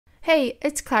Hey,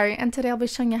 it's Clary, and today I'll be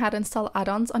showing you how to install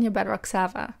add-ons on your Bedrock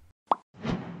server.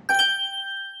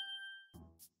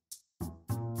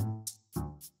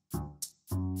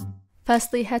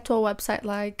 Firstly, head to a website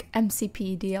like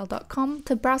mcpedl.com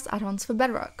to browse add-ons for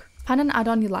Bedrock. Find an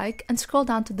add-on you like and scroll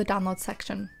down to the download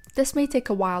section. This may take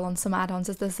a while on some add-ons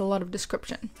as there's a lot of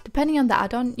description. Depending on the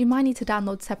add-on, you might need to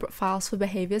download separate files for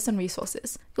behaviors and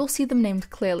resources. You'll see them named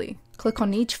clearly. Click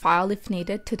on each file if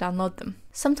needed to download them.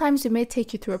 Sometimes it may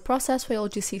take you through a process where you'll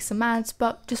just see some ads,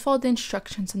 but just follow the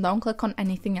instructions and don't click on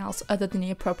anything else other than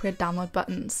the appropriate download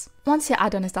buttons. Once your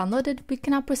add-on is downloaded, we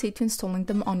can now proceed to installing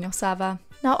them on your server.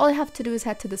 Now all you have to do is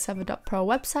head to the Server.pro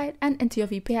website and into your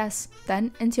VPS,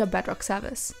 then into your Bedrock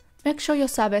service. Make sure your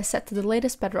server is set to the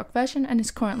latest Bedrock version and is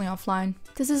currently offline.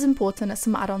 This is important as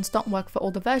some add-ons don't work for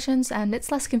all the versions and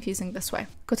it's less confusing this way.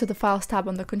 Go to the Files tab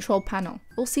on the control panel.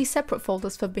 You'll see separate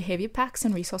folders for behavior packs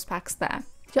and resource packs there.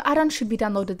 Your add-on should be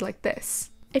downloaded like this.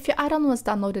 If your add-on was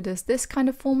downloaded as this kind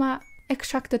of format,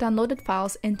 extract the downloaded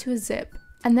files into a zip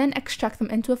and then extract them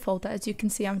into a folder as you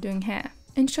can see I'm doing here.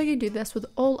 Ensure you do this with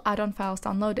all add-on files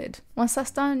downloaded. Once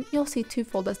that's done, you'll see two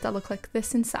folders that look like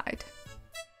this inside.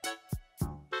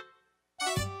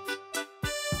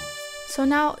 So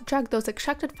now, drag those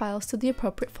extracted files to the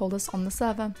appropriate folders on the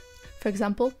server. For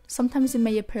example, sometimes it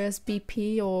may appear as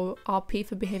BP or RP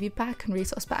for behavior pack and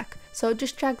resource pack, so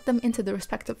just drag them into the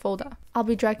respective folder. I'll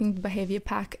be dragging the behavior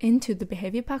pack into the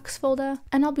behavior packs folder,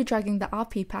 and I'll be dragging the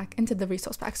RP pack into the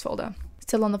resource packs folder.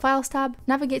 Still on the Files tab,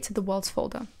 navigate to the Worlds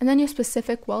folder, and then your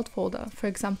specific world folder, for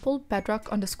example,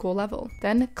 bedrock_level.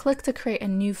 Then click to create a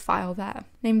new file there.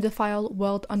 Name the file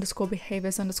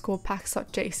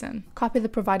world_behaviors_packs.json. Copy the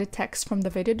provided text from the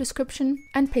video description,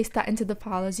 and paste that into the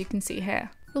file as you can see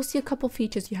here. You'll see a couple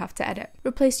features you have to edit.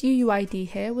 Replace UUID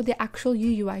here with the actual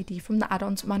UUID from the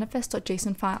add-on's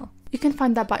manifest.json file. You can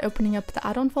find that by opening up the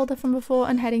add-on folder from before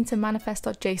and heading to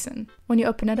manifest.json. When you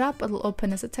open it up, it'll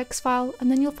open as a text file,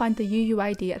 and then you'll find the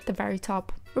UUID at the very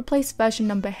top. Replace version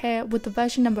number here with the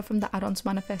version number from the add-on's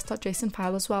manifest.json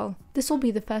file as well. This will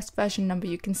be the first version number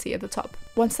you can see at the top.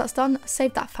 Once that's done,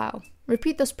 save that file.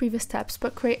 Repeat those previous steps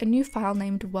but create a new file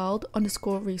named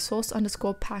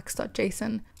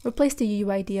world_resource_packs.json. Replace the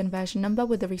UUID and version number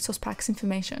with the resource packs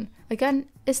information. Again,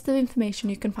 it's the information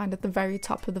you can find at the very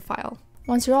top of the file.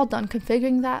 Once you're all done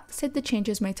configuring that, save the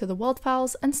changes made to the world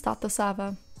files and start the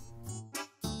server.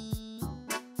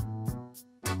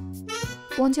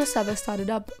 Once your server started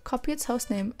up, copy its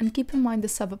hostname and keep in mind the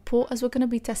server port as we're going to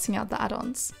be testing out the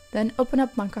add-ons. Then open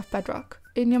up Minecraft Bedrock.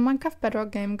 In your Minecraft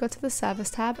Bedrock game, go to the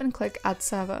Servers tab and click Add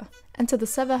Server. Enter the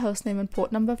server hostname and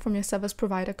port number from your server's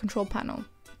provider control panel.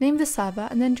 Name the server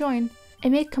and then join. It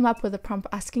may come up with a prompt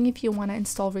asking if you want to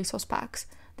install resource packs.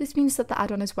 This means that the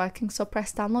add-on is working, so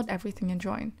press download everything and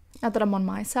join. Now that I'm on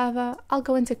my server, I'll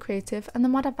go into creative and the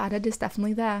mod I've added is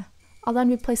definitely there. I'll then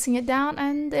be placing it down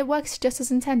and it works just as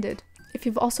intended. If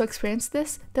you've also experienced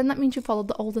this, then that means you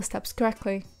followed all the steps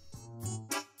correctly.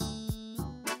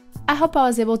 I hope I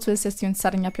was able to assist you in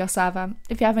setting up your server.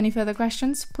 If you have any further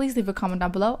questions, please leave a comment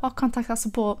down below or contact our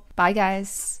support. Bye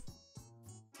guys!